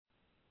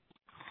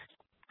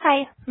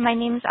Hi, my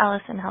name's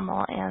Allison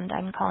Hummel, and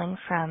I'm calling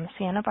from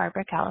Santa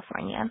Barbara,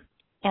 California.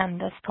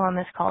 And this poem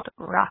is called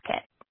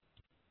Rocket.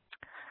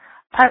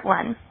 Part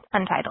 1,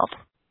 Untitled.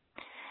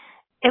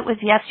 It was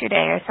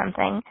yesterday or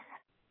something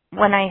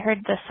when I heard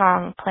the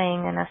song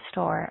playing in a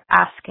store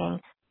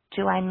asking,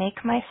 do I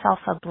make myself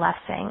a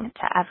blessing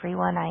to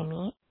everyone I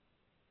meet?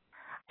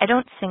 I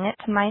don't sing it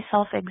to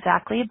myself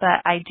exactly,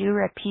 but I do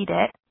repeat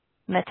it,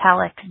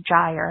 metallic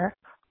gyre,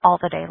 all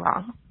the day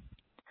long.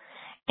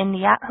 In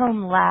the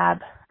at-home lab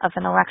of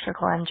an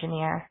electrical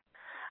engineer,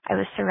 I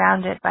was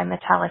surrounded by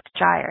metallic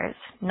gyres,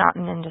 not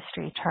an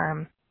industry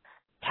term,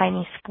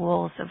 tiny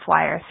spools of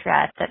wire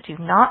thread that do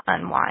not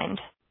unwind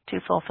to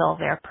fulfill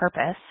their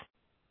purpose.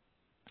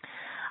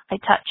 I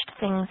touched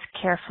things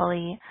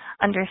carefully,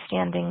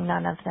 understanding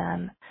none of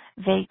them,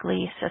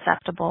 vaguely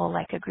susceptible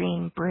like a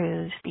green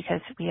bruise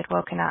because we had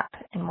woken up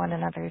in one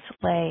another's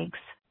legs.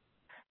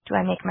 Do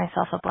I make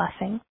myself a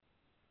blessing?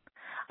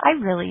 I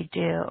really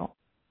do.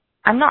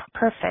 I'm not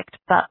perfect,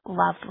 but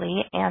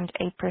lovely, and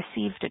a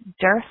perceived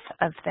dearth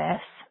of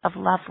this, of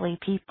lovely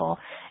people,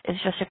 is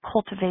just a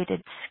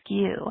cultivated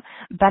skew.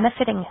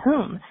 Benefiting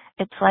whom?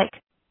 It's like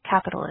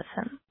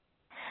capitalism.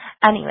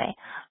 Anyway,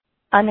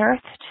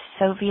 unearthed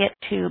Soviet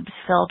tubes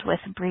filled with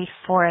brief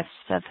forests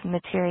of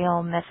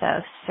material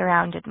mythos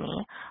surrounded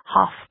me,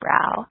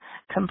 Hofbrau,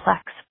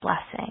 complex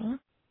blessing.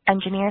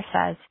 Engineer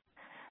says,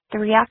 the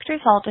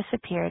reactors all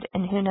disappeared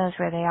and who knows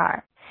where they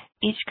are.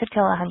 Each could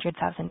kill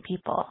 100,000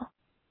 people.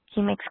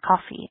 He makes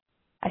coffee.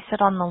 I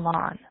sit on the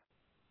lawn.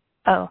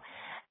 Oh,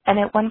 and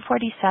at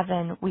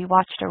 1:47 we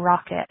watched a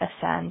rocket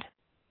ascend.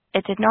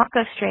 It did not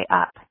go straight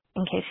up,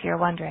 in case you're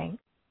wondering.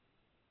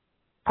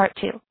 Part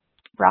 2.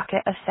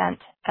 Rocket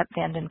ascent at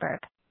Vandenberg.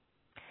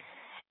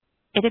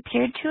 It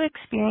appeared to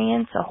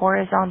experience a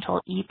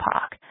horizontal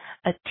epoch,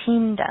 a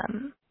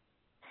teamdom.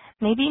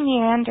 Maybe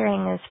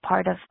meandering is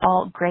part of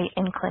all great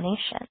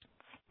inclination.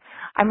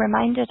 I'm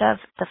reminded of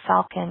the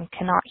falcon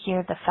cannot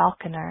hear the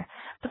falconer,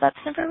 but that's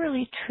never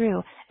really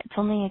true. It's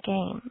only a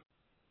game.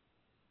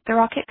 The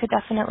rocket could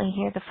definitely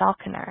hear the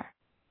falconer,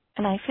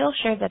 and I feel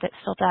sure that it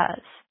still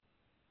does,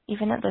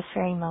 even at this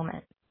very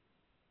moment.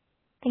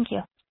 Thank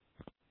you.